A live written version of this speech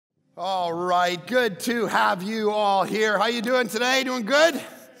All right, good to have you all here. How you doing today? Doing good?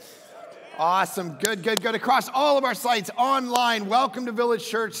 Awesome, good. Across all of our sites, online, welcome to Village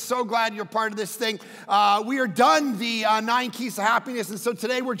Church. So glad you're part of this thing. We are done the 9 Keys to Happiness, and so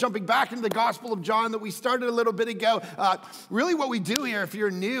today we're jumping back into the Gospel of John that we started a little bit ago. Really what we do here, if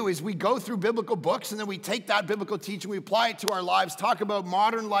you're new, is we go through biblical books, and then we take that biblical teaching, we apply it to our lives, talk about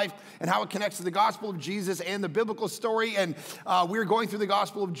modern life and how it connects to the Gospel of Jesus and the biblical story, and we're going through the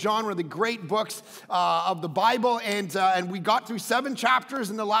Gospel of John, one of the great books of the Bible, and we got through 7 chapters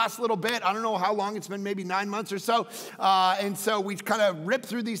in the last little bit. I don't know how long it's been, maybe 9 months or so. And so we kind of ripped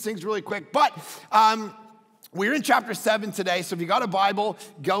through these things really quick. But we're in chapter 7 today, so if you got a Bible,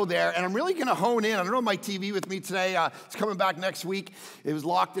 go there. And I'm really going to hone in. I don't have my TV with me today. It's coming back next week. It was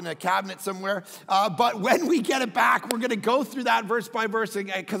locked in a cabinet somewhere. But when we get it back, we're going to go through that verse by verse,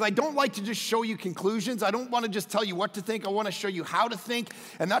 because I don't like to just show you conclusions. I don't want to just tell you what to think. I want to show you how to think.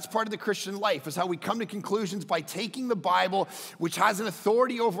 And that's part of the Christian life, is how we come to conclusions by taking the Bible, which has an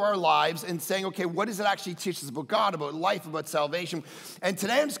authority over our lives, and saying, okay, what does it actually teach us about God, about life, about salvation? And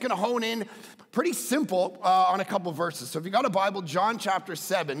today I'm just going to hone in pretty simple on a couple verses. So if you got a Bible, John chapter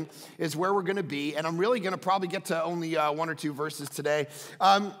 7 is where we're going to be, and I'm really going to probably get to only 1 or 2 verses today.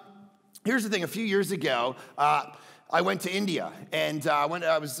 Here's the thing. A few years ago, I went to India, and I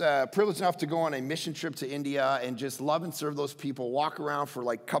was privileged enough to go on a mission trip to India and just love and serve those people, walk around for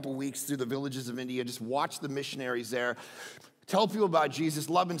like a couple weeks through the villages of India, just watch the missionaries there, tell people about Jesus,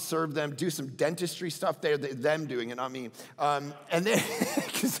 love and serve them, do some dentistry stuff there, them doing it, not me. And then,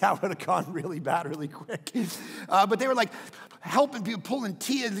 because that would have gone really bad really quick. But they were like helping people, pulling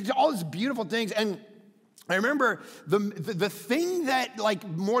teeth, all these beautiful things. And I remember the thing that, like,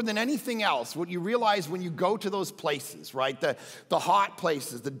 more than anything else, what you realize when you go to those places, right? The hot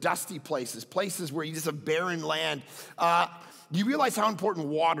places, the dusty places, places where you just have barren land, you realize how important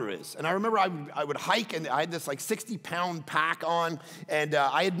water is. And I remember I would hike, and I had this like 60-pound pack on, and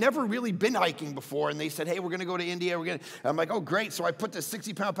I had never really been hiking before, and they said, hey, we're gonna go to India, I'm like, oh, great. So I put this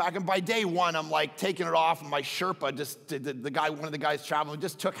 60-pound pack, and by day 1, I'm like taking it off, and my Sherpa, one of the guys traveling,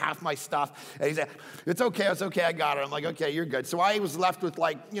 just took half my stuff, and he said, it's okay, I got it. I'm like, okay, you're good. So I was left with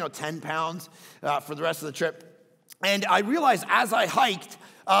 10 pounds for the rest of the trip. And I realized as I hiked,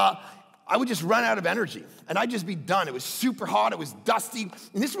 I would just run out of energy, and I'd just be done. It was super hot, it was dusty,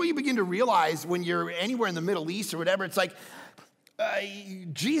 and this is what you begin to realize when you're anywhere in the Middle East or whatever. It's like,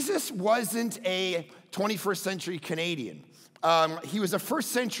 Jesus wasn't a 21st century Canadian. He was a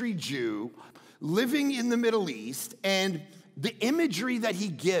first century Jew living in the Middle East, and the imagery that he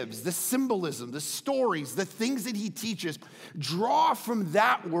gives, the symbolism, the stories, the things that he teaches draw from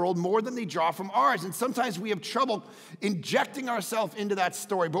that world more than they draw from ours. And sometimes we have trouble injecting ourselves into that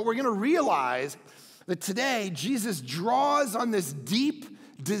story. But we're going to realize that today Jesus draws on this deep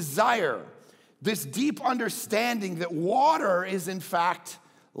desire, this deep understanding that water is in fact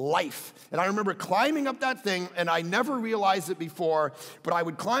life. And I remember climbing up that thing, and I never realized it before, but I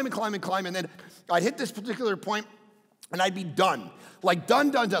would climb, and then I'd hit this particular point, and I'd be done. Like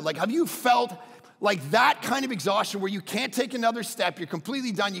done. Like, have you felt like that kind of exhaustion where you can't take another step, you're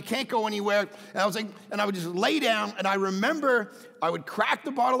completely done, you can't go anywhere? And I was like, and I would just lay down, and I remember I would crack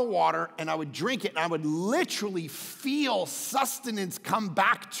the bottle of water, and I would drink it, and I would literally feel sustenance come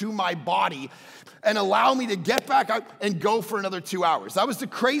back to my body and allow me to get back out and go for another 2 hours. That was the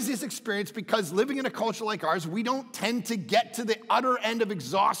craziest experience, because living in a culture like ours, we don't tend to get to the utter end of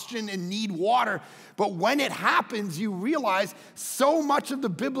exhaustion and need water. But when it happens, you realize so much of the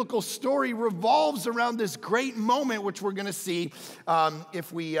biblical story revolves around this great moment, which we're going to see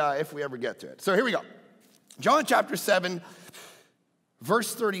if we ever get to it. So here we go. John chapter 7,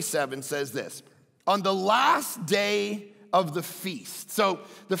 verse 37 says this: on the last day of the feast. So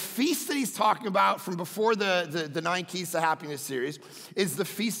the feast that he's talking about from before the 9 Keys to Happiness series is the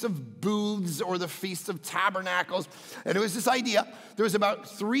Feast of Booths, or the Feast of Tabernacles. And it was this idea, there was about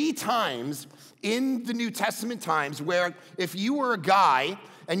 3 times in the New Testament times where if you were a guy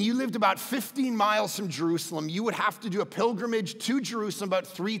and you lived about 15 miles from Jerusalem, you would have to do a pilgrimage to Jerusalem about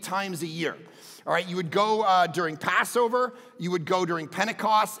 3 times a year. All right, you would go during Passover, you would go during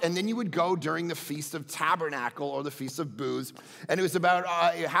Pentecost, and then you would go during the Feast of Tabernacle, or the Feast of Booths. And it was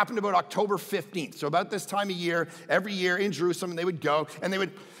it happened about October 15th. So about this time of year, every year in Jerusalem, they would go, and they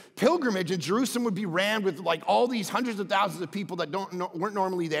would pilgrimage, and Jerusalem would be rammed with like all these hundreds of thousands of people that weren't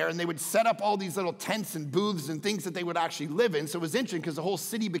normally there, and they would set up all these little tents and booths and things that they would actually live in. So it was interesting, because the whole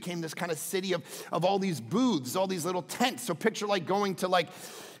city became this kind of city of all these booths, all these little tents. So picture like going to like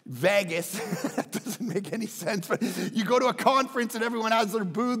Vegas. That doesn't make any sense, but you go to a conference and everyone has their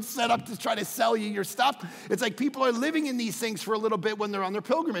booths set up to try to sell you your stuff. It's like people are living in these things for a little bit when they're on their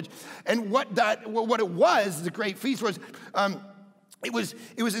pilgrimage. And what it was, the great feast was, it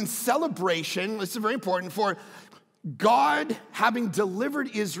was in celebration, this is very important, for God having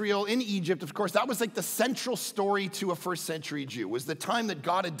delivered Israel in Egypt. Of course, that was like the central story to a first century Jew, was the time that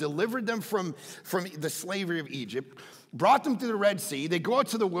God had delivered them from the slavery of Egypt, brought them to the Red Sea. They go out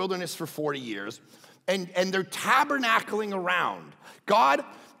to the wilderness for 40 years, and they're tabernacling around. God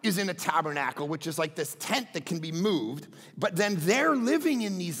is in a tabernacle, which is like this tent that can be moved, but then they're living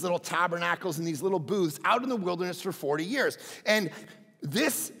in these little tabernacles and these little booths out in the wilderness for 40 years. And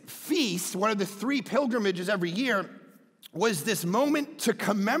this feast, one of the 3 pilgrimages every year, was this moment to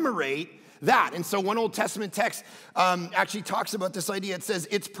commemorate that. And so one Old Testament text actually talks about this idea. It says,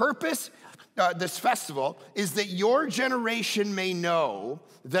 its purpose, this festival, is that your generation may know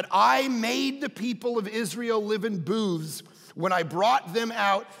that I made the people of Israel live in booths when I brought them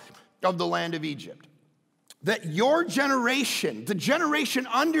out of the land of Egypt. That your generation, the generation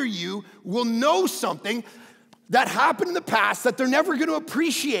under you, will know something that happened in the past that they're never going to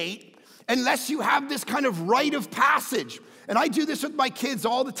appreciate unless you have this kind of rite of passage. And I do this with my kids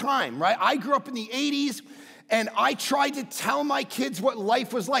all the time, right? I grew up in the 80s, and I tried to tell my kids what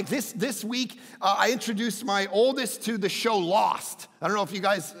life was like. This week, I introduced my oldest to the show Lost. I don't know if you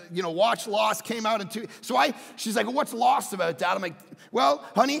guys, watch Lost, came out in she's like, well, what's Lost about, Dad? I'm like, well,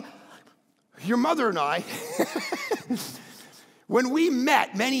 honey, your mother and I, when we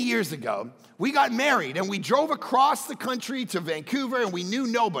met many years ago, we got married and we drove across the country to Vancouver, and we knew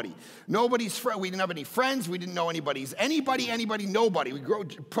nobody. We didn't have any friends. We didn't know anybody, nobody. We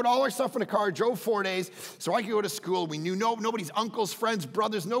put all our stuff in a car, drove 4 days so I could go to school. We knew nobody's uncles, friends,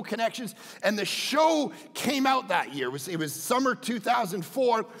 brothers, no connections. And the show came out that year. It was summer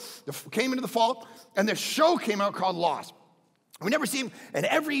 2004, came into the fall, and the show came out called Lost. We never see him, and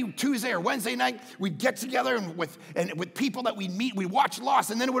every Tuesday or Wednesday night, we'd get together and with people that we'd meet, we'd watch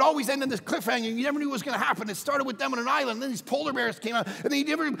Lost, and then it would always end on this cliffhanger. You never knew what was going to happen. It started with them on an island, and then these polar bears came out, and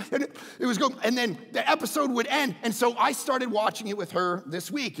and then the episode would end, and so I started watching it with her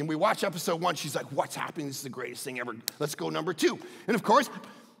this week, and we watched episode 1. She's like, what's happening? This is the greatest thing ever. Let's go number 2. And of course,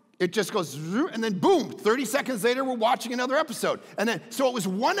 it just goes, and then boom, 30 seconds later, we're watching another episode. And then, so it was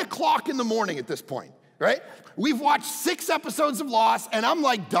 1 o'clock in the morning at this point. Right? We've watched 6 episodes of Lost, and I'm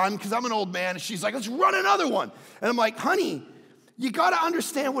like done because I'm an old man. And she's like, let's run another one. And I'm like, honey, you got to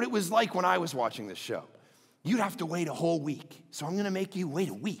understand what it was like when I was watching this show. You'd have to wait a whole week. So I'm going to make you wait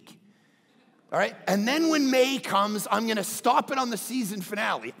a week. All right? And then when May comes, I'm going to stop it on the season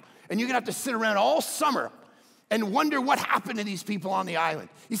finale. And you're going to have to sit around all summer and wonder what happened to these people on the island.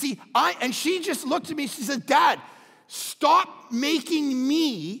 You see, and she just looked at me. She said, Dad, stop making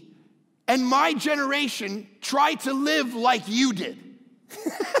me and my generation try to live like you did.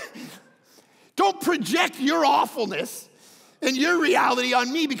 Don't project your awfulness and your reality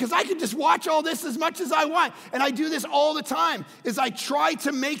on me, because I can just watch all this as much as I want. And I do this all the time, is I try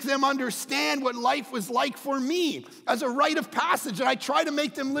to make them understand what life was like for me as a rite of passage. And I try to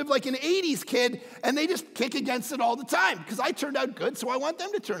make them live like an 80s kid, and they just kick against it all the time because I turned out good, so I want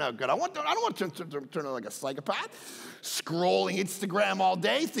them to turn out good. I don't want to turn out like a psychopath, scrolling Instagram all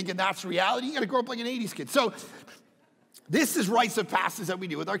day, thinking that's reality. You got to grow up like an 80s kid. So this is rites of passage that we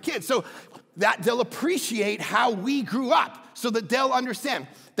do with our kids, so that they'll appreciate how we grew up, so that they'll understand.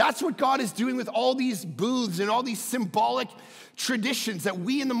 That's what God is doing with all these booths and all these symbolic traditions that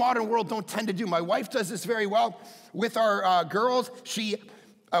we in the modern world don't tend to do. My wife does this very well with our girls.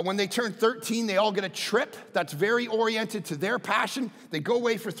 When they turn 13, they all get a trip that's very oriented to their passion. They go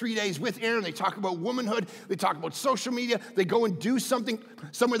away for 3 days with Aaron. They talk about womanhood. They talk about social media. They go and do something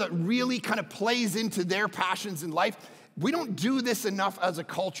somewhere that really kind of plays into their passions in life. We don't do this enough as a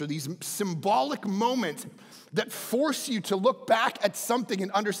culture, these symbolic moments that force you to look back at something and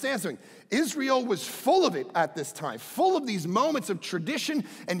understand something. Israel was full of it at this time, full of these moments of tradition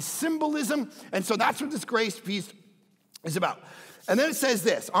and symbolism. And so that's what this grace feast is about. And then it says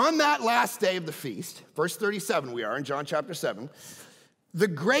this, on that last day of the feast, verse 37 we are in John chapter 7, the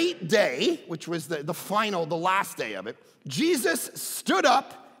great day, which was the last day of it, Jesus stood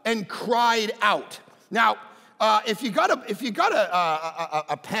up and cried out. Now, if you got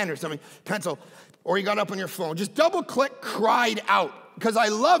a pen or something, pencil, or you got it up on your phone, just double click cried out, because I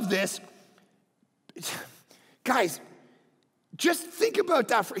love this. Guys, just think about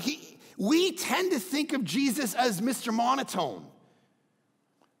that. We tend to think of Jesus as Mr. Monotone.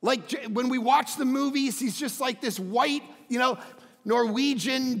 Like when we watch the movies, he's just like this white,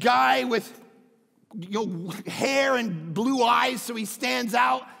 Norwegian guy with hair and blue eyes, so he stands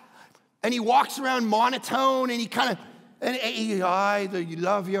out. And he walks around monotone, and he kind of, you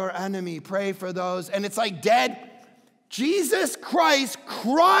love your enemy, pray for those. And it's like dead. Jesus Christ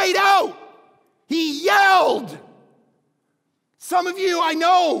cried out. He yelled. Some of you, I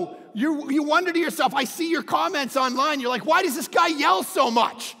know, you wonder to yourself, I see your comments online, you're like, why does this guy yell so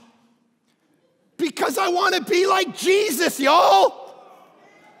much? Because I want to be like Jesus, y'all.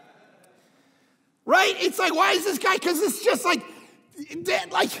 Right? It's like, why is this guy? Because it's just like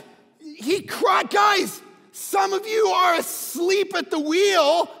he cried. Guys, some of you are asleep at the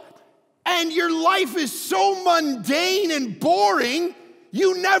wheel and your life is so mundane and boring,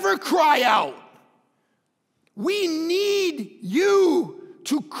 you never cry out. We need you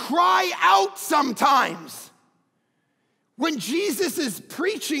to cry out sometimes. When Jesus is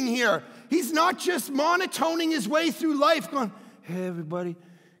preaching here, he's not just monotoning his way through life going, hey, everybody,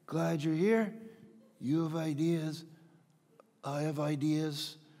 glad you're here. You have ideas. I have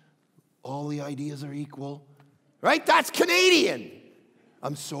ideas. All the ideas are equal. Right? That's Canadian.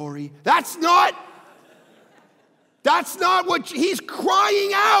 I'm sorry. That's not what he's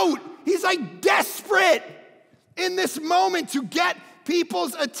crying out. He's like desperate in this moment to get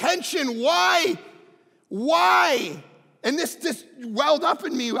people's attention. Why? And this welled up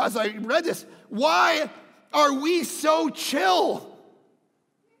in me as I read this. Why are we so chill?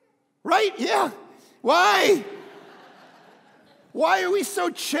 Right? Yeah. Why? Why are we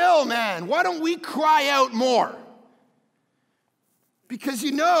so chill, man? Why don't we cry out more? Because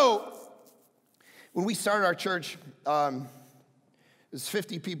when we started our church, there's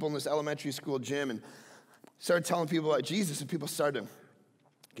 50 people in this elementary school gym, and started telling people about Jesus, and people started to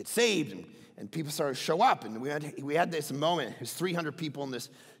get saved, and people started to show up, and we had this moment. There's 300 people in this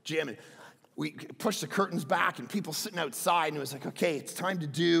gym, and we pushed the curtains back, and people sitting outside, and it was like, okay, it's time to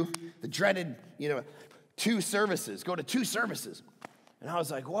do the dreaded, 2 services. Go to 2 services. And I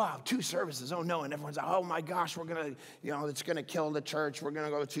was like, wow, 2 services, oh no. And everyone's like, oh my gosh, we're gonna, it's gonna kill the church. We're gonna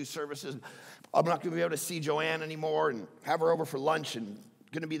go to 2 services. I'm not gonna be able to see Joanne anymore and have her over for lunch and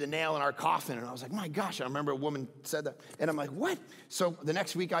gonna be the nail in our coffin. And I was like, my gosh, I remember a woman said that. And I'm like, what? So the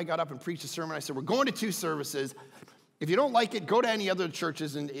next week I got up and preached a sermon. I said, we're going to 2 services. If you don't like it, go to any other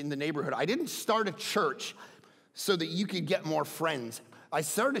churches in the neighborhood. I didn't start a church so that you could get more friends. I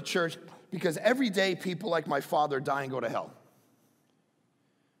started a church because every day people like my father die and go to hell.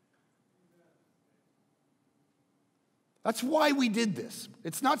 That's why we did this.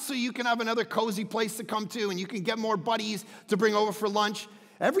 It's not so you can have another cozy place to come to and you can get more buddies to bring over for lunch.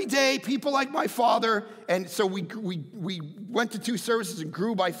 Every day, people like my father, and so we went to 2 services and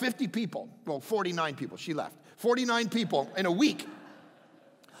grew by 50 people. Well, 49 people, she left. 49 people in a week.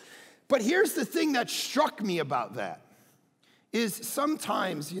 But here's the thing that struck me about that, is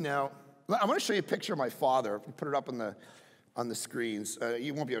sometimes, I want to show you a picture of my father. We put it up on the screens.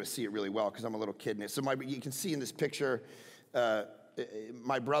 You won't be able to see it really well because I'm a little kid in it. So you can see in this picture,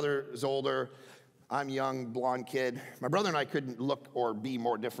 my brother is older. I'm young, blonde kid. My brother and I couldn't look or be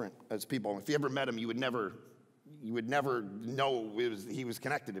more different as people. If you ever met him, you would never know he was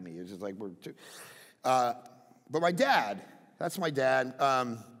connected to me. It was just like we're two. But my dad, that's my dad.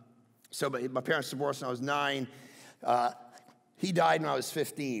 So my parents divorced when I was 9. He died when I was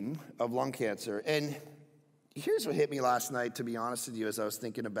 15 of lung cancer. And here's what hit me last night, to be honest with you, as I was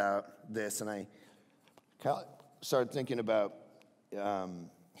thinking about this, and I started thinking about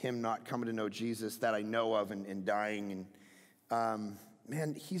him not coming to know Jesus that I know of and dying. And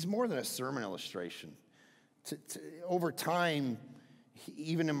man, he's more than a sermon illustration. Over time,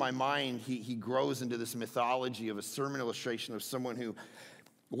 even in my mind, he grows into this mythology of a sermon illustration of someone who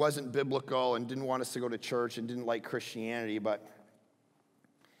wasn't biblical and didn't want us to go to church and didn't like Christianity, but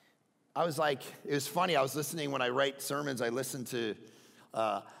I was like, it was funny, I was listening when I write sermons, I listen to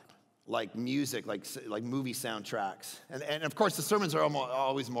like music, like movie soundtracks. And of course the sermons are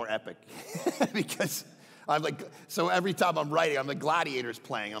always more epic because I'm like, so every time I'm writing, I'm like Gladiator's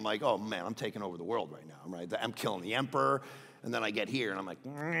playing. I'm like, oh man, I'm taking over the world right now. I'm killing the emperor. And then I get here and I'm like,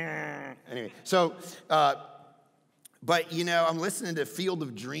 anyway. So, but I'm listening to Field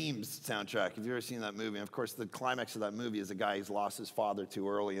of Dreams soundtrack. Have you ever seen that movie? And of course, the climax of that movie is a guy who's lost his father too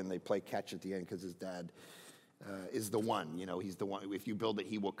early, and they play catch at the end because his dad is the one. He's the one. If you build it,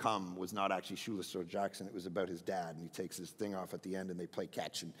 he will come. Was not actually Shoeless Joe Jackson. It was about his dad, and he takes his thing off at the end, and they play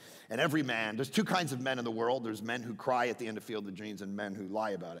catch. And every man, there's 2 kinds of men in the world. There's men who cry at the end of Field of Dreams, and men who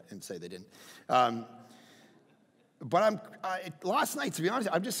lie about it and say they didn't. But last night, to be honest,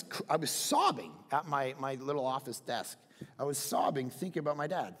 I was sobbing at my little office desk. I was sobbing thinking about my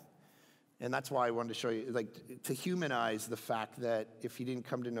dad. And that's why I wanted to show you, to humanize the fact that if he didn't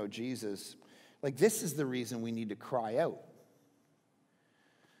come to know Jesus, this is the reason we need to cry out.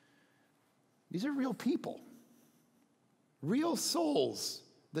 These are real people, real souls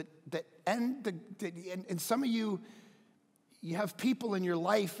that end and some of you have people in your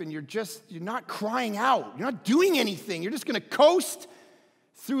life and you're not crying out. You're not doing anything. You're just going to coast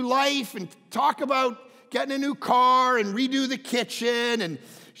through life and talk about getting a new car and redo the kitchen and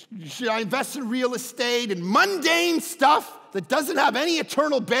should I invest in real estate and mundane stuff that doesn't have any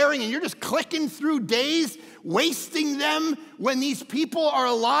eternal bearing, and you're just clicking through days, wasting them when these people are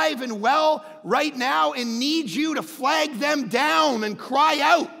alive and well right now and need you to flag them down and cry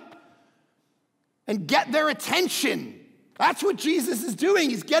out and get their attention. That's what Jesus is doing.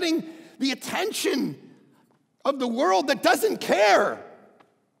 He's getting the attention of the world that doesn't care.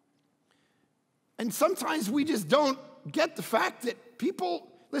 And sometimes we just don't get the fact that people,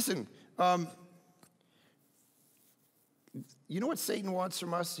 listen, you know what Satan wants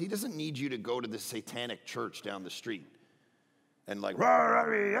from us? He doesn't need you to go to the satanic church down the street and like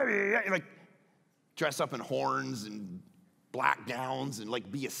dress up in horns and black gowns and like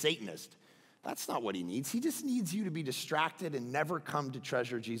be a Satanist. That's not what he needs. He just needs you to be distracted and never come to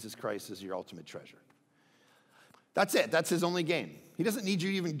treasure Jesus Christ as your ultimate treasure. That's it. That's his only game. He doesn't need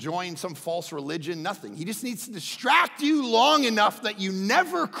you to even join some false religion, nothing. He just needs to distract you long enough that you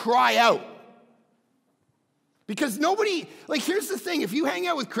never cry out. Because nobody, like here's the thing, if you hang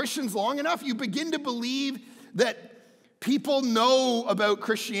out with Christians long enough, you begin to believe that people know about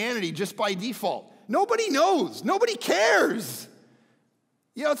Christianity just by default. Nobody knows. Nobody cares.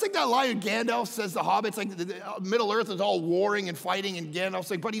 You know, it's like that line of Gandalf says the hobbits, like the Middle Earth is all warring and fighting, and Gandalf's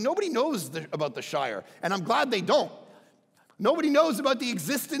like, buddy, nobody knows about the Shire, and I'm glad they don't. Nobody knows about the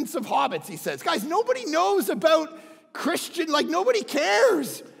existence of hobbits, he says. Guys, nobody knows about Christian, like nobody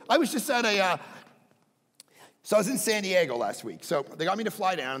cares. I was just at so I was in San Diego last week. So they got me to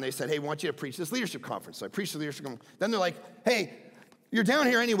fly down, and they said, hey, we want you to preach this leadership conference. So I preached the leadership conference. Then they're like, hey, you're down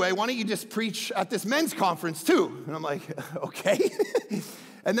here anyway. Why don't you just preach at this men's conference too? And I'm like, okay.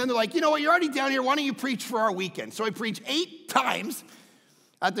 And then they're like, you know what? You're already down here. Why don't you preach for our weekend? So I preached 8 times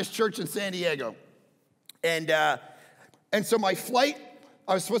at this church in San Diego. And so my flight,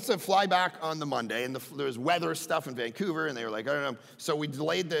 I was supposed to fly back on the Monday, and there was weather stuff in Vancouver, and they were like, I don't know. So we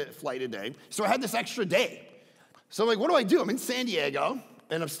delayed the flight a day. So I had this extra day. So I'm like, what do? I'm in San Diego,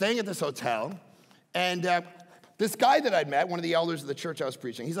 and I'm staying at this hotel, and this guy that I'd met, one of the elders of the church I was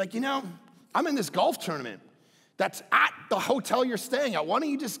preaching, he's like, you know, I'm in this golf tournament that's at the hotel you're staying at. Why don't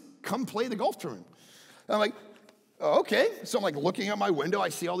you just come play the golf tournament? And I'm like, oh, okay. So I'm like looking out my window. I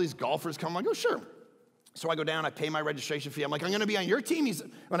see all these golfers come. I'm like, oh, sure. So I go down. I pay my registration fee. I'm like, I'm going to be on your team.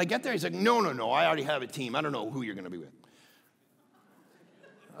 When I get there, he's like, no. I already have a team. I don't know who you're going to be with.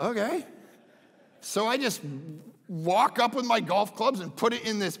 Okay. So I just walk up with my golf clubs and put it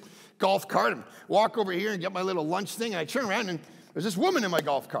in this golf cart and walk over here and get my little lunch thing. And I turn around and there's this woman in my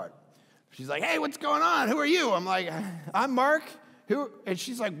golf cart. She's like, hey, what's going on? Who are you? I'm like, I'm Mark. Who? And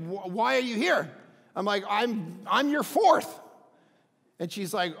she's like, why are you here? I'm like, I'm your fourth. And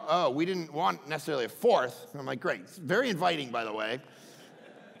she's like, oh, we didn't want necessarily a fourth. I'm like, great. It's very inviting, by the way.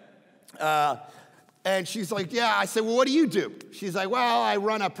 And she's like, yeah. I said, well, what do you do? She's like, well, I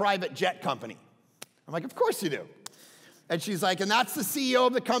run a private jet company. I'm like, of course you do. And she's like, and that's the CEO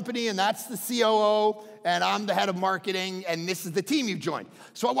of the company, and that's the COO, and I'm the head of marketing, and this is the team you've joined.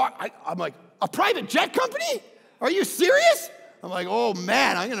 So I'm like, a private jet company? Are you serious? I'm like, oh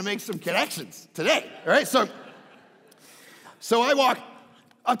man, I'm gonna make some connections today, all right? So I walk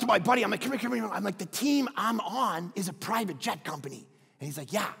up to my buddy, I'm like, come here. I'm like, the team I'm on is a private jet company. And he's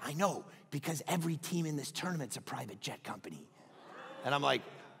like, yeah, I know, because every team in this tournament's a private jet company. And I'm like,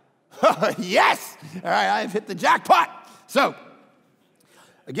 yes, all right, I've hit the jackpot. So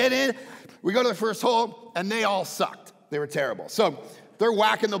I get in, we go to the first hole, and they all sucked. They were terrible. So they're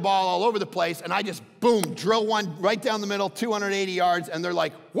whacking the ball all over the place, and I just, boom, drill one right down the middle, 280 yards, and they're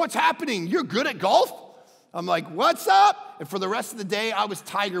like, what's happening? You're good at golf? I'm like, what's up? And for the rest of the day, I was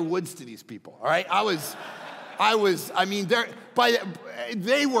Tiger Woods to these people, all right?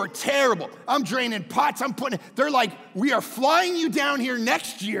 They were terrible. I'm draining pots, they're like, we are flying you down here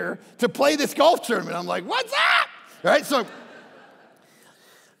next year to play this golf tournament. I'm like, what's up? All right,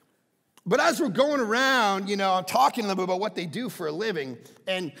 but as we're going around, you know, I'm talking to them about what they do for a living,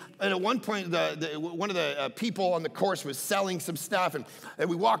 and at one point, one of the people on the course was selling some stuff, and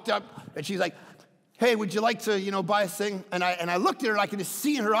we walked up, and she's like, hey, would you like to, you know, buy a thing? And I looked at her, and I could just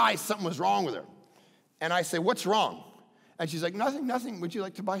see in her eyes something was wrong with her. And I say, what's wrong? And she's like, nothing. Would you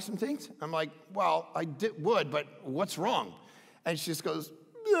like to buy some things? I'm like, well, would, but what's wrong? And she just goes,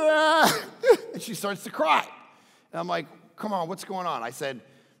 ah, and she starts to cry. And I'm like, come on, what's going on? I said,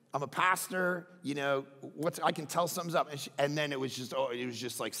 I'm a pastor, I can tell something's up. And then it was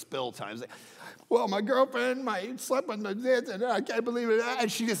just like spill times. Like, well, my girlfriend, slept with my this, and I can't believe it.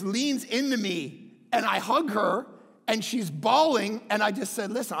 And she just leans into me, and I hug her, and she's bawling. And I just said,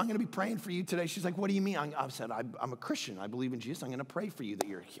 listen, I'm going to be praying for you today. She's like, what do you mean? I said, I'm a Christian. I believe in Jesus. I'm going to pray for you that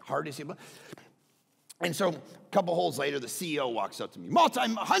your heart is healed. And so a couple holes later, the CEO walks up to me.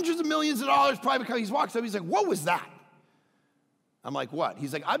 Hundreds of millions of dollars, private company. He walks up, he's like, what was that? I'm like, what?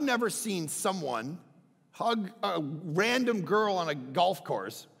 He's like, I've never seen someone hug a random girl on a golf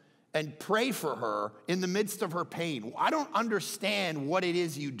course and pray for her in the midst of her pain. I don't understand what it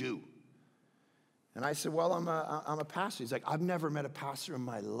is you do. And I said, well, I'm a pastor. He's like, I've never met a pastor in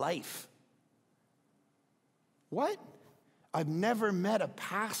my life. What? I've never met a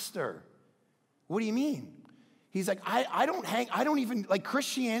pastor. What do you mean? He's like, I don't even, like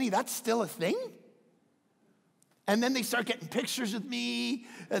Christianity, that's still a thing? And then they start getting pictures with me,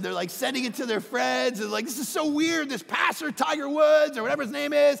 and they're like sending it to their friends, and like, this is so weird, this pastor, Tiger Woods, or whatever his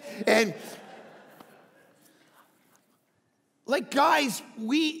name is. And like, guys,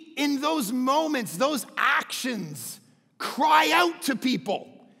 we, in those moments, those actions, cry out to people.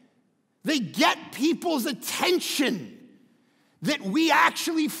 They get people's attention that we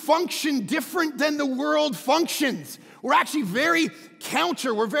actually function different than the world functions. We're actually very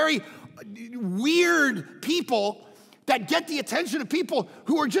we're very weird people that get the attention of people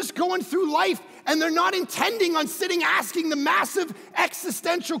who are just going through life, and they're not intending on sitting asking the massive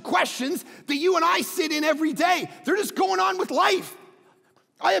existential questions that you and I sit in every day. They're just going on with life.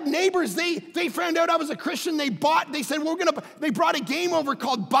 I have neighbors, they found out I was a Christian, they brought a game over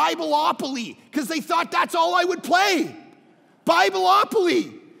called Bibleopoly, because they thought that's all I would play.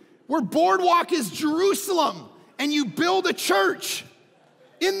 Bibleopoly, where Boardwalk is Jerusalem, and you build a church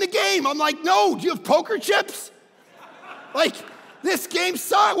in the game. I'm like, no, do you have poker chips? Like, this game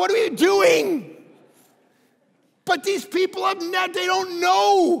sucks, what are we doing? But these people they don't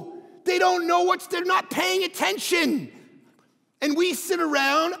know. They don't know they're not paying attention. And we sit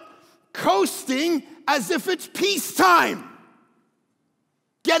around coasting as if it's peacetime,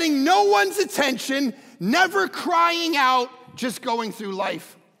 getting no one's attention, never crying out, just going through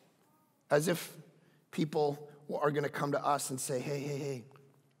life as if people are going to come to us and say, hey.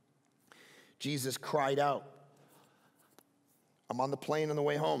 Jesus cried out. I'm on the plane on the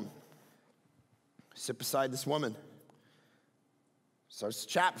way home. Sit beside this woman. Starts to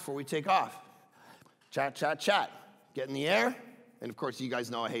chat before we take off. Chat. Get in the air. And of course, you guys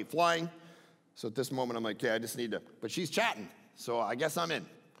know I hate flying. So at this moment, I'm like, I just need to. But she's chatting. So I guess I'm in.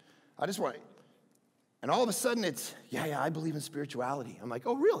 I just want. And all of a sudden, it's, I believe in spirituality. I'm like,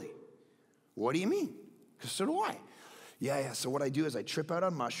 oh, really? What do you mean? Because so do I. Yeah. So what I do is I trip out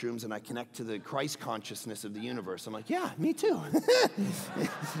on mushrooms and I connect to the Christ consciousness of the universe. I'm like, yeah, me too.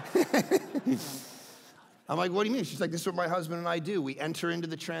 I'm like, what do you mean? She's like, this is what my husband and I do. We enter into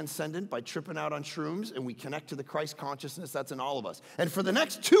the transcendent by tripping out on shrooms, and we connect to the Christ consciousness that's in all of us. And for the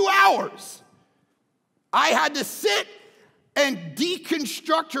next 2 hours, I had to sit and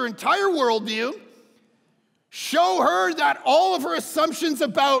deconstruct her entire worldview, show her that all of her assumptions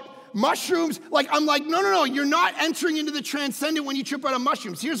about mushrooms, I'm like, no, you're not entering into the transcendent when you trip out on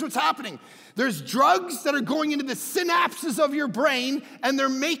mushrooms. Here's what's happening. There's drugs that are going into the synapses of your brain, and they're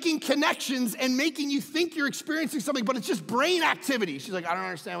making connections and making you think you're experiencing something, but it's just brain activity. She's like, I don't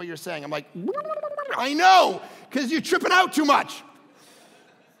understand what you're saying. I'm like, I know, because you're tripping out too much.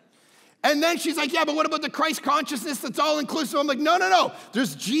 And then she's like, yeah, but what about the Christ consciousness that's all inclusive? I'm like, no.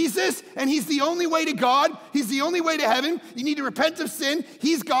 There's Jesus, and he's the only way to God. He's the only way to heaven. You need to repent of sin.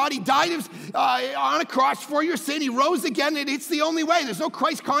 He's God. He died on a cross for your sin. He rose again, and it's the only way. There's no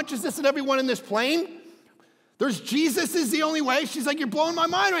Christ consciousness in everyone in this plane. There's Jesus is the only way. She's like, you're blowing my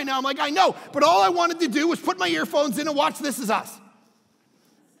mind right now. I'm like, I know, but all I wanted to do was put my earphones in and watch This Is Us.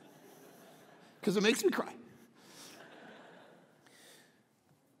 Because it makes me cry.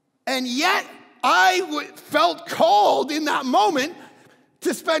 And yet, I felt called in that moment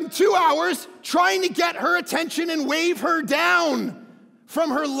to spend 2 hours trying to get her attention and wave her down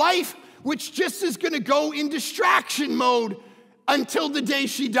from her life, which just is going to go in distraction mode until the day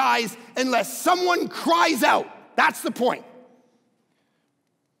she dies, unless someone cries out. That's the point.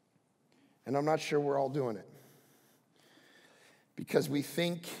 And I'm not sure we're all doing it. Because we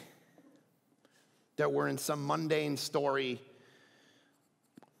think that we're in some mundane story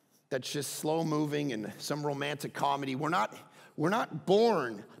that's just slow moving and some romantic comedy. We're not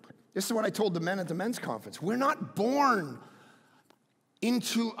born. This is what I told the men at the men's conference. We're not born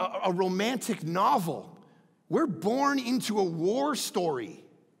into a romantic novel. We're born into a war story.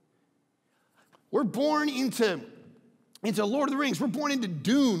 We're born into into Lord of the Rings. We're born into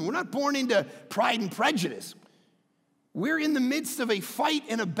Dune. We're not born into Pride and Prejudice. We're in the midst of a fight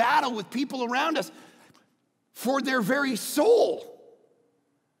and a battle with people around us for their very soul.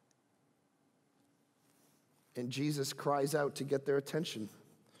 And Jesus cries out to get their attention.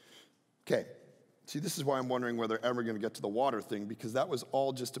 Okay, see, this is why I'm wondering whether they're ever going to get to the water thing, because that was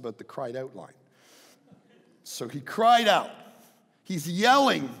all just about the cried out line. So he cried out. He's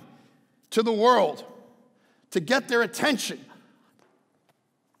yelling to the world to get their attention.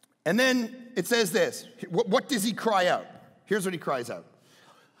 And then it says this. What does he cry out? Here's what he cries out.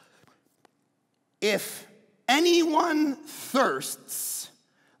 If anyone thirsts,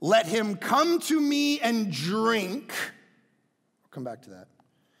 let him come to me and drink. I'll come back to that.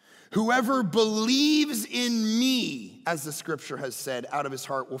 Whoever believes in me, as the scripture has said, out of his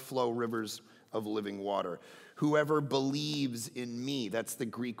heart will flow rivers of living water. Whoever believes in me, that's the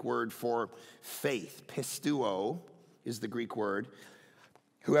Greek word for faith. Pisteuo is the Greek word.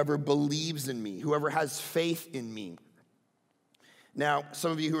 Whoever believes in me, whoever has faith in me. Now,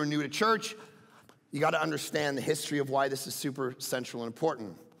 some of you who are new to church, you got to understand the history of why this is super central and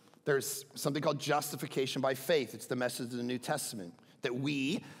important. There's something called justification by faith. It's the message of the New Testament, that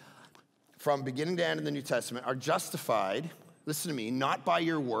we, from beginning to end of the New Testament, are justified, listen to me, not by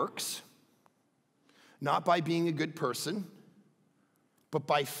your works, not by being a good person, but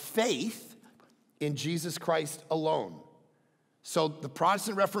by faith in Jesus Christ alone. So the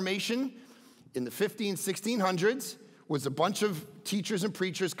Protestant Reformation in the 1600s was a bunch of teachers and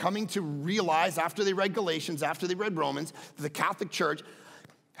preachers coming to realize, after they read Galatians, after they read Romans, that the Catholic Church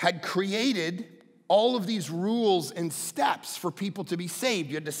had created all of these rules and steps for people to be saved.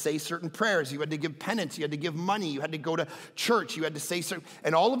 You had to say certain prayers. You had to give penance. You had to give money. You had to go to church. You had to say certain,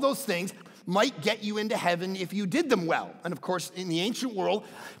 and all of those things might get you into heaven if you did them well. And of course, in the ancient world,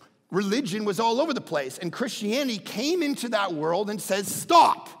 religion was all over the place. And Christianity came into that world and says,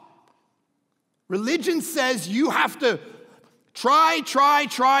 stop. Religion says you have to try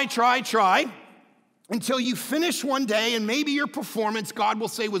until you finish one day, and maybe your performance, God will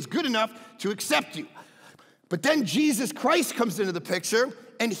say, was good enough to accept you. But then Jesus Christ comes into the picture,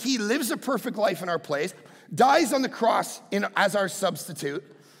 and he lives a perfect life in our place, dies on the cross as our substitute,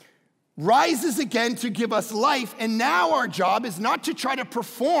 rises again to give us life, and now our job is not to try to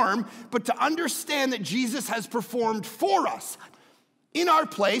perform, but to understand that Jesus has performed for us in our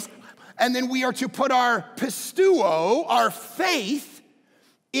place, and then we are to put our pisteuo, our faith,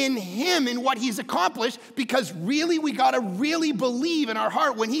 in him, in what he's accomplished, because really we gotta really believe in our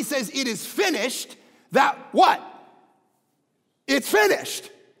heart when he says it is finished, that what? It's finished.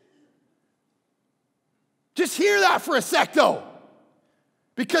 Just hear that for a sec though.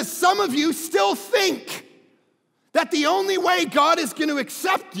 Because some of you still think that the only way God is going to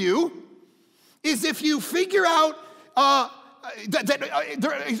accept you is if you figure out that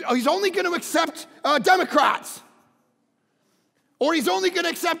he's only going to accept Democrats, or he's only going to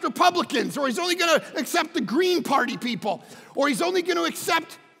accept Republicans, or he's only going to accept the Green Party people, or he's only going to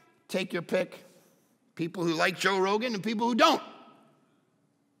accept, take your pick, people who like Joe Rogan and people who don't.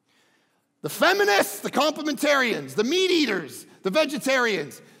 The feminists, the complementarians, the meat eaters, the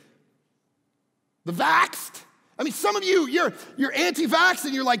vegetarians, the vaxxed. I mean, some of you, you're anti-vax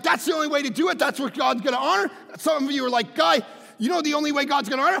and you're like, that's the only way to do it. That's what God's going to honor. Some of you are like, guy, you know the only way God's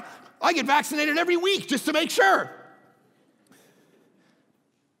going to honor? I get vaccinated every week just to make sure.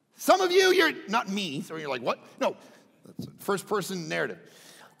 Some of you, you're not me, so you're like, what? No, that's a first-person narrative.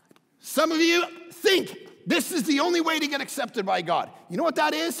 Some of you think this is the only way to get accepted by God. You know what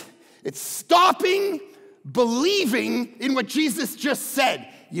that is? It's stopping believing in what Jesus just said.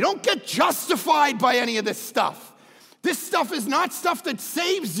 You don't get justified by any of this stuff. This stuff is not stuff that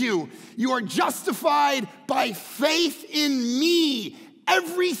saves you. You are justified by faith in me.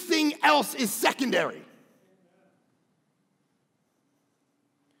 Everything else is secondary.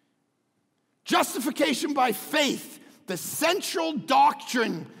 Justification by faith, the central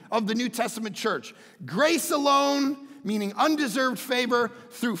doctrine of the New Testament church. Grace alone, meaning undeserved favor,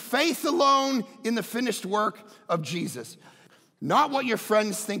 through faith alone in the finished work of Jesus. Not what your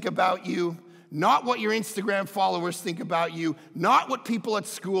friends think about you, not what your Instagram followers think about you, not what people at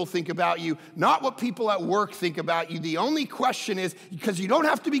school think about you, not what people at work think about you. The only question is, because you don't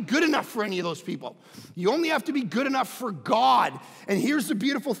have to be good enough for any of those people. You only have to be good enough for God. And here's the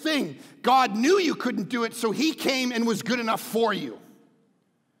beautiful thing. God knew you couldn't do it, so he came and was good enough for you.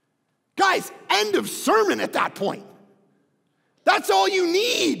 Guys, end of sermon at that point. That's all you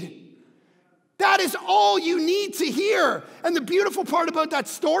need. That is all you need to hear. And the beautiful part about that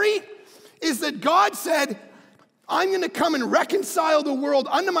story is that God said, I'm going to come and reconcile the world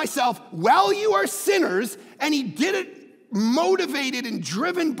unto myself while you are sinners. And he did it motivated and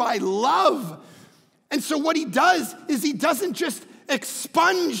driven by love. And so what he does is he doesn't just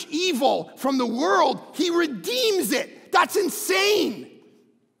expunge evil from the world, he redeems it. That's insane.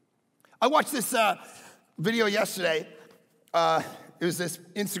 I watched this video yesterday. It was this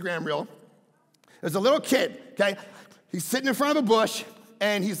Instagram reel. There's a little kid, okay? He's sitting in front of a bush,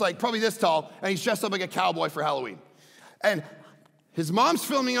 and he's like probably this tall, and he's dressed up like a cowboy for Halloween. And his mom's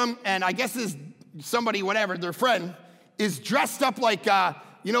filming him, and I guess his somebody, whatever, their friend, is dressed up like,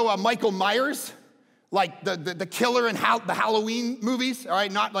 Michael Myers, like the killer in the Halloween movies, all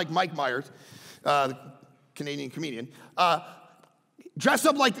right? Not like Mike Myers, the Canadian comedian. Dressed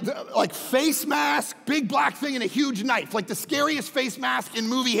up like face mask, big black thing, and a huge knife, like the scariest face mask in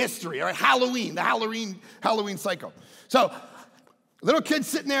movie history, all right? Halloween, the Halloween Psycho. So, little kid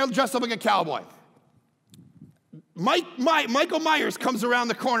sitting there dressed up like a cowboy. Michael Myers comes around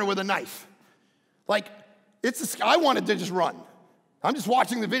the corner with a knife. Like, I wanted to just run. I'm just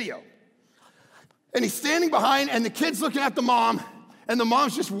watching the video. And he's standing behind, and the kid's looking at the mom, and the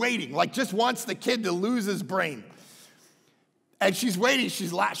mom's just waiting, like just wants the kid to lose his brain. And she's waiting,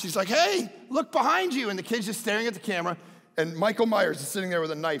 she's like, hey, look behind you. And the kid's just staring at the camera, and Michael Myers is sitting there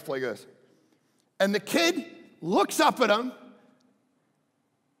with a knife like this. And the kid looks up at him,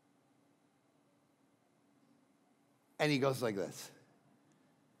 and he goes like this.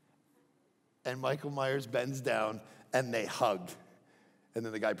 And Michael Myers bends down, and they hug. And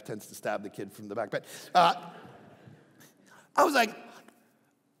then the guy pretends to stab the kid from the back. But I was like,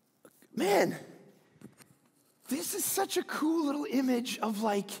 man, this is such a cool little image of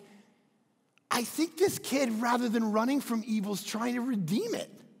like, I think this kid, rather than running from evil, is trying to redeem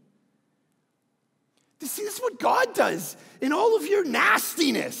it. See, this is what God does in all of your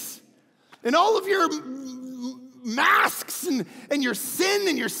nastiness, in all of your masks and your sin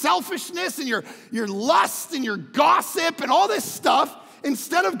and your selfishness and your lust and your gossip and all this stuff.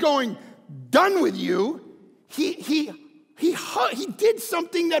 Instead of going, done with you, he did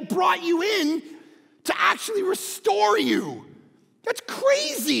something that brought you in to actually restore you. That's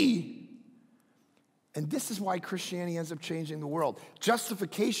crazy. And this is why Christianity ends up changing the world.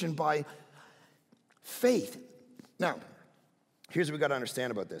 Justification by faith. Now, here's what we got to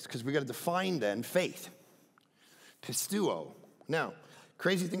understand about this, because we got to define then faith. Pisteuo. Now,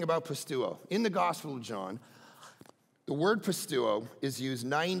 crazy thing about pisteuo. In the Gospel of John, the word pisteuo is used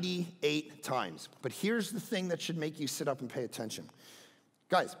 98 times. But here's the thing that should make you sit up and pay attention.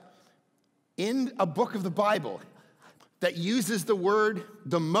 Guys, in a book of the Bible that uses the word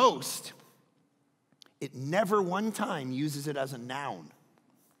the most, it never one time uses it as a noun.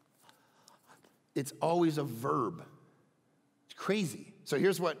 It's always a verb. It's crazy. So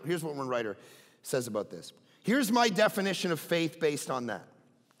here's what one writer says about this. Here's my definition of faith based on that.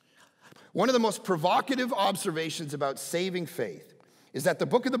 One of the most provocative observations about saving faith is that the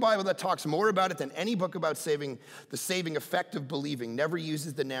book of the Bible that talks more about it than any book about the saving effect of believing never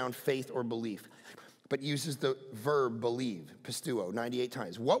uses the noun faith or belief, but uses the verb believe, pisteuo, 98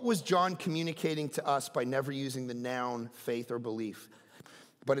 times. What was John communicating to us by never using the noun faith or belief,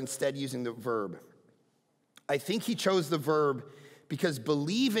 but instead using the verb? I think he chose the verb because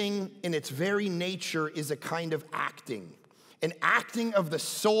believing in its very nature is a kind of acting, an acting of the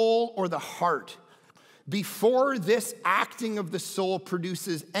soul or the heart. Before this acting of the soul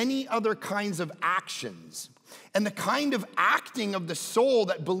produces any other kinds of actions. And the kind of acting of the soul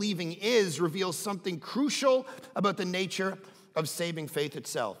that believing is reveals something crucial about the nature of saving faith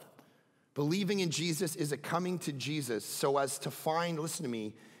itself. Believing in Jesus is a coming to Jesus so as to find, listen to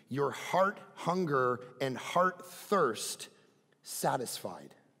me, your heart hunger and heart thirst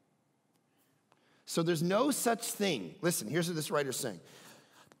satisfied. So there's no such thing. Listen, here's what this writer's saying.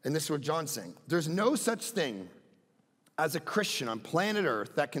 And this is what John's saying. There's no such thing as a Christian on planet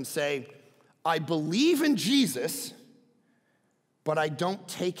Earth that can say, I believe in Jesus, but I don't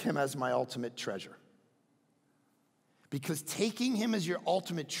take him as my ultimate treasure. Because taking him as your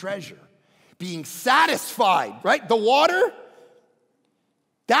ultimate treasure, being satisfied, right? The water,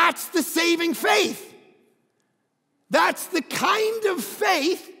 that's the saving faith. That's the kind of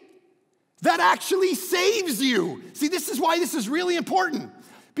faith that actually saves you. See, this is why this is really important.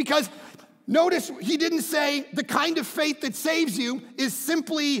 Because notice he didn't say the kind of faith that saves you is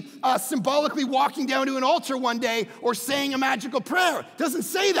simply symbolically walking down to an altar one day or saying a magical prayer. It doesn't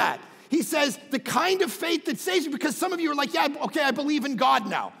say that. He says the kind of faith that saves you, because some of you are like, yeah, okay, I believe in God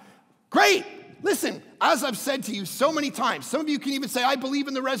now. Great. Listen, as I've said to you so many times, some of you can even say, I believe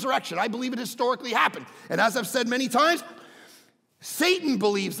in the resurrection. I believe it historically happened. And as I've said many times, Satan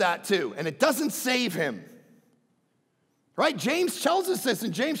believes that too, and it doesn't save him. Right? James tells us this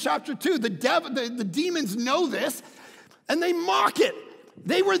in James chapter 2. The demons know this, And they mock it.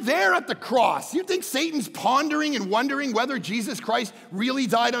 They were there at the cross. You think Satan's pondering and wondering whether Jesus Christ really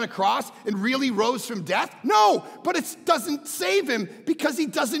died on a cross and really rose from death? No, but it doesn't save him because he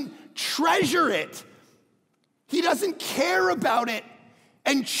doesn't treasure it. He doesn't care about it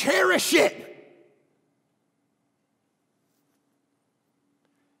and cherish it.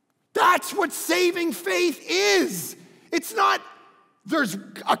 That's what saving faith is. It's not there's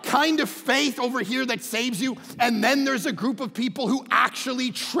a kind of faith over here that saves you, and then there's a group of people who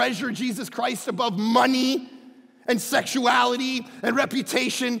actually treasure Jesus Christ above money and sexuality and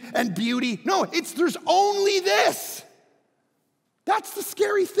reputation and beauty. No, there's only this. That's the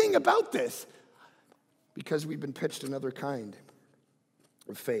scary thing about this, because we've been pitched another kind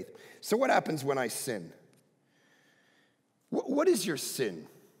of faith. So what happens when I sin? What is your sin?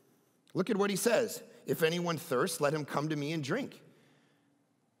 Look at what he says. If anyone thirsts, let him come to me and drink,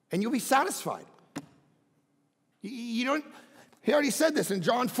 and you'll be satisfied. He already said this in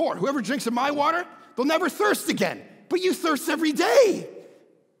John 4. Whoever drinks of my water, they'll never thirst again. But you thirst every day.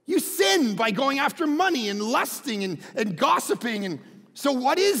 You sin by going after money and lusting and gossiping. And so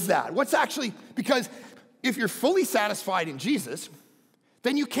what is that? What's actually, because if you're fully satisfied in Jesus,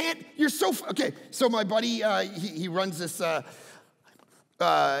 then you can't, okay, so my buddy, he runs this,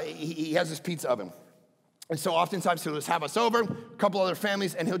 he has this pizza oven. And so oftentimes he'll just have us over, a couple other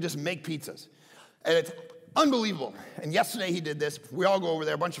families, and he'll just make pizzas. And it's unbelievable. And yesterday he did this. We all go over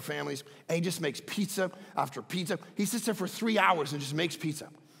there, a bunch of families, and he just makes pizza after pizza. He sits there for 3 hours and just makes pizza.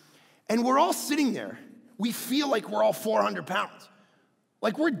 And we're all sitting there. We feel like we're all 400 pounds.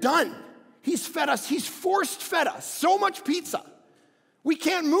 Like we're done. He's fed us, he's forced fed us so much pizza. We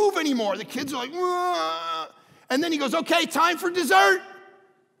can't move anymore. The kids are like, "Wah." And then he goes, okay, time for dessert.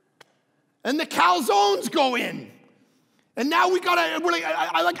 And the calzones go in. And now we're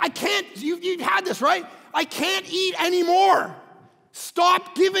like, I can't, you've had this, right? I can't eat anymore.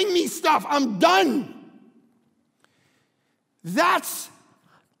 Stop giving me stuff. I'm done. That's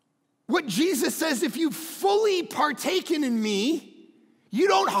what Jesus says. If you've fully partaken in me, you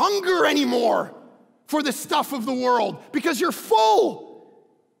don't hunger anymore for the stuff of the world because you're full.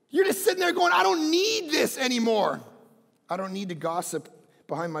 You're just sitting there going, I don't need this anymore. I don't need to gossip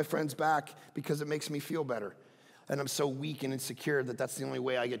behind my friend's back because it makes me feel better. And I'm so weak and insecure that that's the only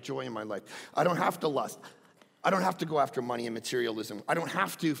way I get joy in my life. I don't have to lust. I don't have to go after money and materialism. I don't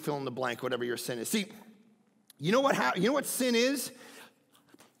have to fill in the blank, whatever your sin is. See, you know what sin is?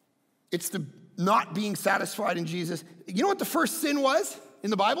 It's the not being satisfied in Jesus. You know what the first sin was in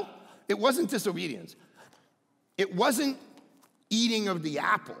the Bible? It wasn't disobedience. It wasn't eating of the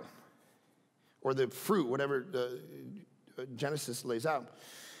apple or the fruit, whatever Genesis lays out.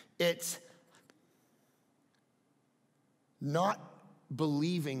 It's not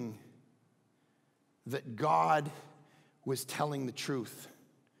believing that God was telling the truth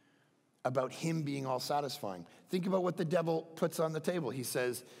about him being all satisfying. Think about what the devil puts on the table. He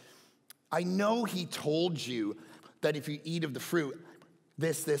says, I know he told you that if you eat of the fruit,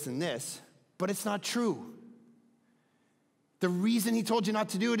 this, and this, but it's not true. The reason he told you not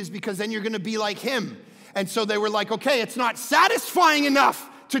to do it is because then you're gonna be like him. And so they were like, okay, it's not satisfying enough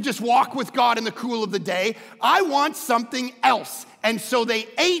to just walk with God in the cool of the day. I want something else. And so they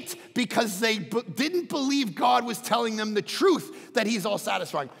ate because they didn't believe God was telling them the truth that he's all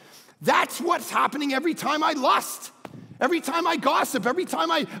satisfying. That's what's happening every time I lust, every time I gossip, every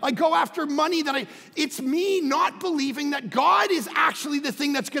time I go after money. It's me not believing that God is actually the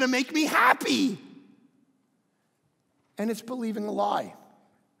thing that's gonna make me happy. And it's believing a lie.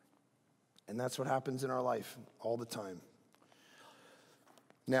 And that's what happens in our life all the time.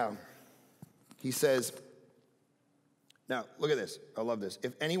 Now, he says, now look at this. I love this.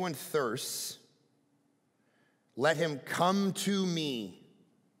 If anyone thirsts, let him come to me.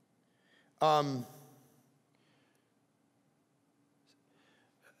 Are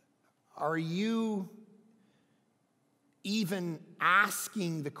you even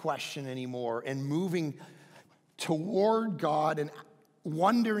asking the question anymore and moving toward God and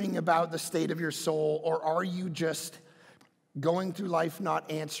wondering about the state of your soul, or are you just going through life not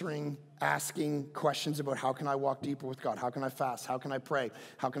answering, asking questions about how can I walk deeper with God? How can I fast? How can I pray?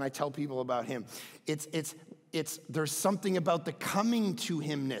 How can I tell people about him? There's something about the coming to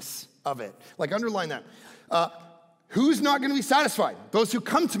himness of it. Like underline that. Who's not gonna be satisfied? Those who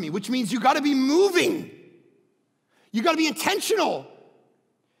come to me, which means you gotta be moving. You gotta be intentional.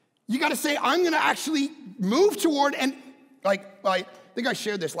 You gotta say, I'm gonna actually move toward, and I think I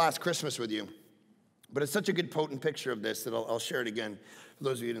shared this last Christmas with you, but it's such a good potent picture of this that I'll share it again for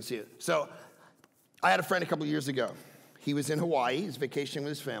those of you who didn't see it. So I had a friend a couple years ago. He was in Hawaii. He's vacationing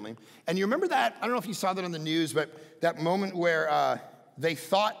with his family. And you remember that? I don't know if you saw that on the news, but that moment where they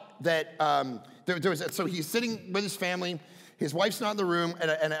thought that so he's sitting with his family. His wife's not in the room,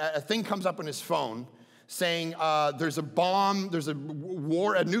 and a thing comes up on his phone saying there's a bomb, there's a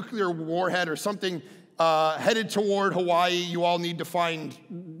nuclear warhead or something headed toward Hawaii. You all need to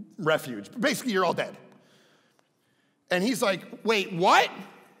find refuge. Basically, you're all dead. And he's like, wait, what?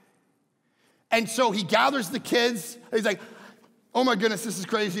 And so he gathers the kids. He's like, oh my goodness, this is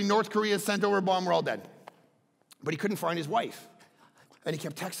crazy. North Korea sent over a bomb. We're all dead. But he couldn't find his wife. And he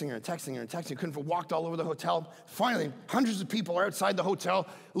kept texting her and texting her and texting her. He couldn't, walked all over the hotel. Finally, hundreds of people are outside the hotel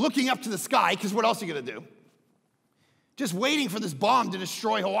looking up to the sky, because what else are you going to do? Just waiting for this bomb to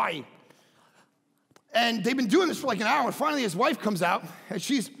destroy Hawaii. And they've been doing this for like an hour. And finally, his wife comes out, and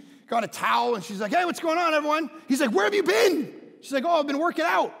she's got a towel, and she's like, hey, what's going on, everyone? He's like, where have you been? She's like, oh, I've been working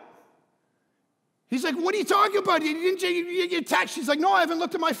out. He's like, what are you talking about? You didn't get a text. She's like, no, I haven't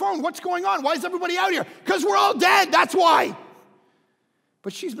looked at my phone. What's going on? Why is everybody out here? Because we're all dead, that's why.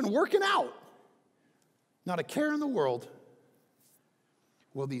 But she's been working out. Not a care in the world.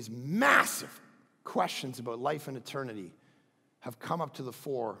 Well, these massive questions about life and eternity have come up to the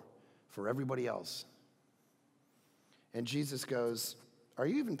fore for everybody else. And Jesus goes, are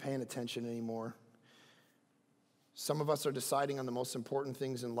you even paying attention anymore? Some of us are deciding on the most important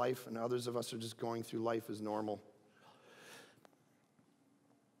things in life, and others of us are just going through life as normal.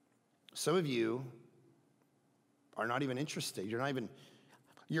 Some of you are not even interested.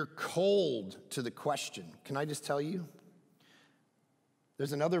 You're cold to the question. Can I just tell you?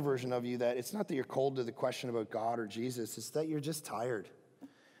 There's another version of you that it's not that you're cold to the question about God or Jesus, it's that you're just tired.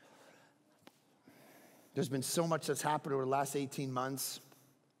 There's been so much that's happened over the last 18 months.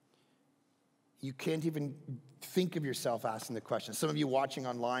 You can't even think of yourself asking the question. Some of you watching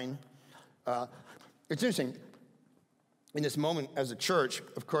online, it's interesting. In this moment as a church,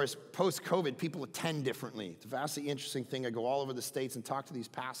 of course, post-COVID, people attend differently. It's a vastly interesting thing. I go all over the States and talk to these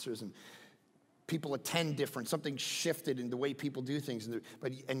pastors, and people attend different. Something shifted in the way people do things,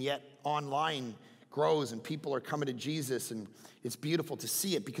 and yet online grows, and people are coming to Jesus, and it's beautiful to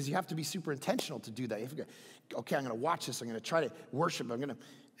see it, because you have to be super intentional to do that. You have to go, okay, I'm going to watch this. I'm going to try to worship.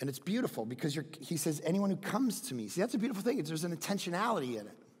 And it's beautiful, because he says, anyone who comes to me. See, that's a beautiful thing. There's an intentionality in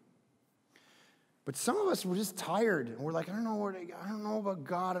it. But some of us, we're just tired, and we're like, I don't know about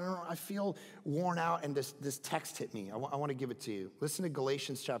God. I feel worn out, and this text hit me. I want to give it to you. Listen to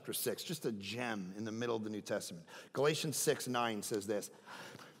Galatians chapter 6, just a gem in the middle of the New Testament. Galatians 6:9 says this,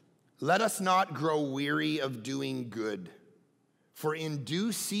 let us not grow weary of doing good, for in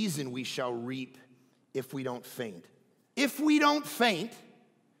due season we shall reap if we don't faint. If we don't faint,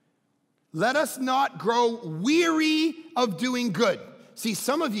 let us not grow weary of doing good. See,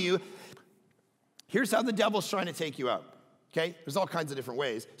 some of you, here's how the devil's trying to take you out, okay? There's all kinds of different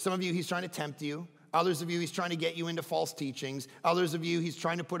ways. Some of you, he's trying to tempt you. Others of you, he's trying to get you into false teachings. Others of you, he's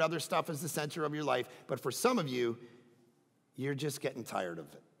trying to put other stuff as the center of your life. But for some of you, you're just getting tired of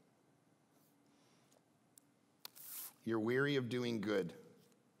it. You're weary of doing good.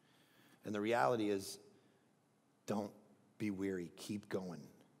 And the reality is, don't be weary. Keep going.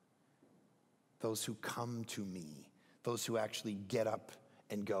 Those who come to me, those who actually get up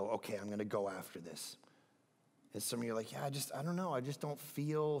and go, okay, I'm going to go after this. And some of you are like, yeah, I don't know. I don't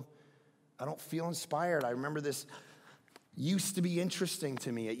feel inspired. I remember this used to be interesting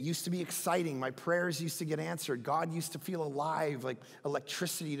to me. It used to be exciting. My prayers used to get answered. God used to feel alive, like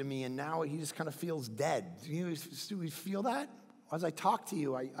electricity to me, and now he just kind of feels dead. Do you feel that? As I talk to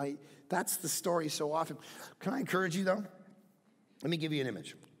you, that's the story so often. Can I encourage you, though? Let me give you an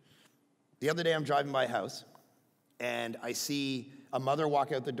image. The other day, I'm driving by a house, and I see a mother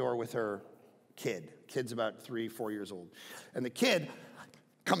walk out the door with her kid. Kid's about 3-4 years old. And the kid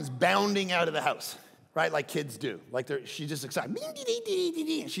comes bounding out of the house, right? Like kids do. Like she's just excited.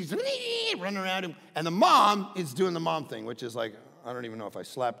 She's running around him. And the mom is doing the mom thing, which is like, I don't even know if I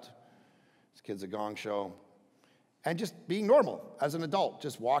slept. This kid's a gong show. And just being normal as an adult,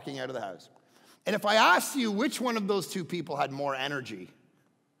 just walking out of the house. And if I asked you which one of those two people had more energy,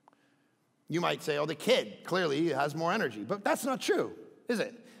 you might say, oh, the kid clearly has more energy. But that's not true, is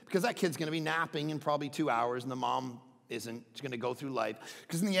it? Because that kid's going to be napping in probably 2 hours, and the mom isn't. She's going to go through life.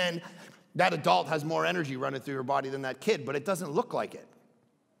 Because in the end, that adult has more energy running through her body than that kid, but it doesn't look like it.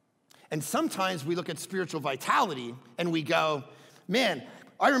 And sometimes we look at spiritual vitality, and we go, man,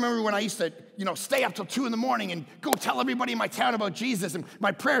 I remember when I used to, stay up till 2 in the morning and go tell everybody in my town about Jesus, and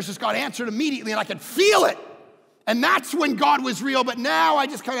my prayers just got answered immediately, and I could feel it. And that's when God was real, but now I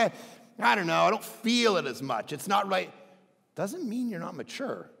just kind of, I don't know, I don't feel it as much. It's not right. Doesn't mean you're not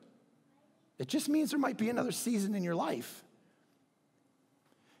mature. It just means there might be another season in your life.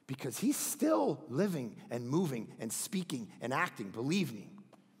 Because he's still living and moving and speaking and acting, believe me.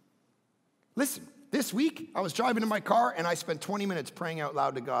 Listen, this week I was driving in my car and I spent 20 minutes praying out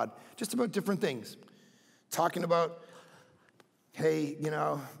loud to God, just about different things. Talking about, hey,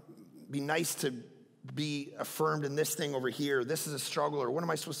 be nice to be affirmed in this thing over here. This is a struggle, or what am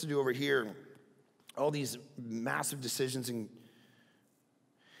I supposed to do over here? All these massive decisions. And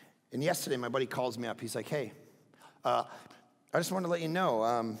yesterday my buddy calls me up. He's like, hey, I just wanted to let you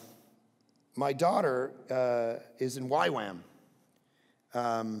know, my daughter is in YWAM.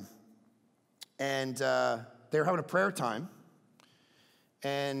 And they're having a prayer time.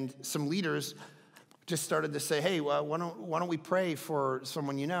 And some leaders just started to say, hey, well, why don't we pray for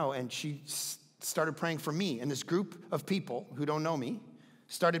someone you know? And she started praying for me. And this group of people who don't know me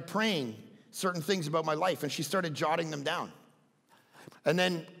started praying certain things about my life. And she started jotting them down. And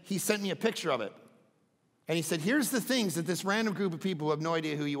then he sent me a picture of it. And he said, here's the things that this random group of people who have no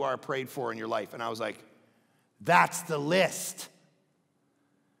idea who you are prayed for in your life. And I was like, that's the list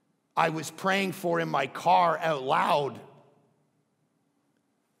I was praying for in my car out loud.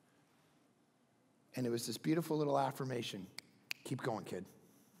 And it was this beautiful little affirmation. Keep going, kid.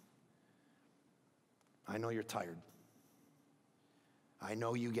 I know you're tired. I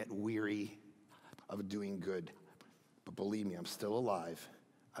know you get weary of doing good. But believe me, I'm still alive.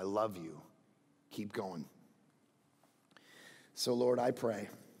 I love you. Keep going. So, Lord, I pray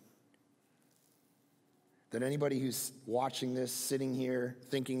that anybody who's watching this, sitting here,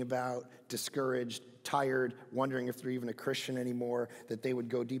 thinking about, discouraged, tired, wondering if they're even a Christian anymore, that they would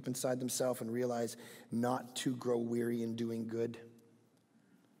go deep inside themselves and realize not to grow weary in doing good.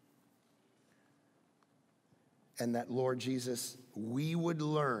 And that, Lord Jesus, we would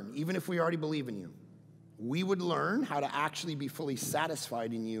learn, even if we already believe in you, we would learn how to actually be fully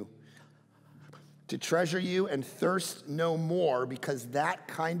satisfied in you, to treasure you and thirst no more, because that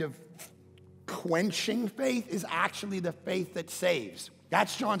kind of quenching faith is actually the faith that saves.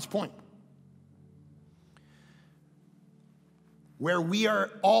 That's John's point. Where we are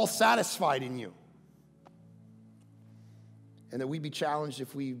all satisfied in you. And that we be challenged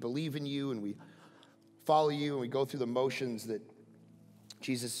if we believe in you and we follow you and we go through the motions, that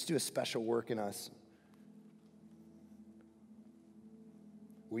Jesus, do a special work in us.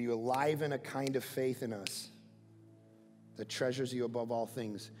 Will you enliven a kind of faith in us that treasures you above all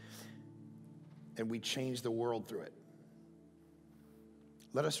things, and we change the world through it?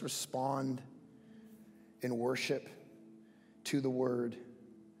 Let us respond in worship to the word.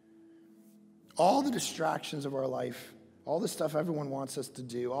 All the distractions of our life, all the stuff everyone wants us to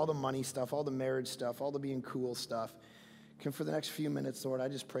do, all the money stuff, all the marriage stuff, all the being cool stuff, can for the next few minutes, Lord, I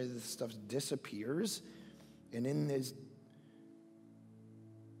just pray that this stuff disappears, and in this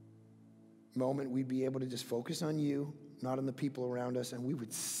moment, we'd be able to just focus on you, not on the people around us, and we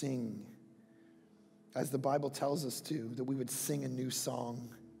would sing, as the Bible tells us to, that we would sing a new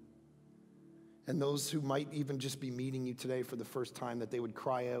song. And those who might even just be meeting you today for the first time, that they would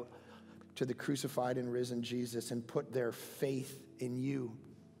cry out to the crucified and risen Jesus and put their faith in you.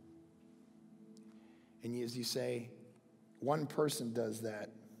 And as you say, one person does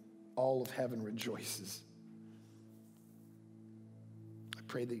that, all of heaven rejoices.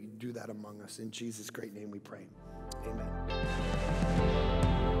 Pray that you do that among us. In Jesus' great name we pray. Amen.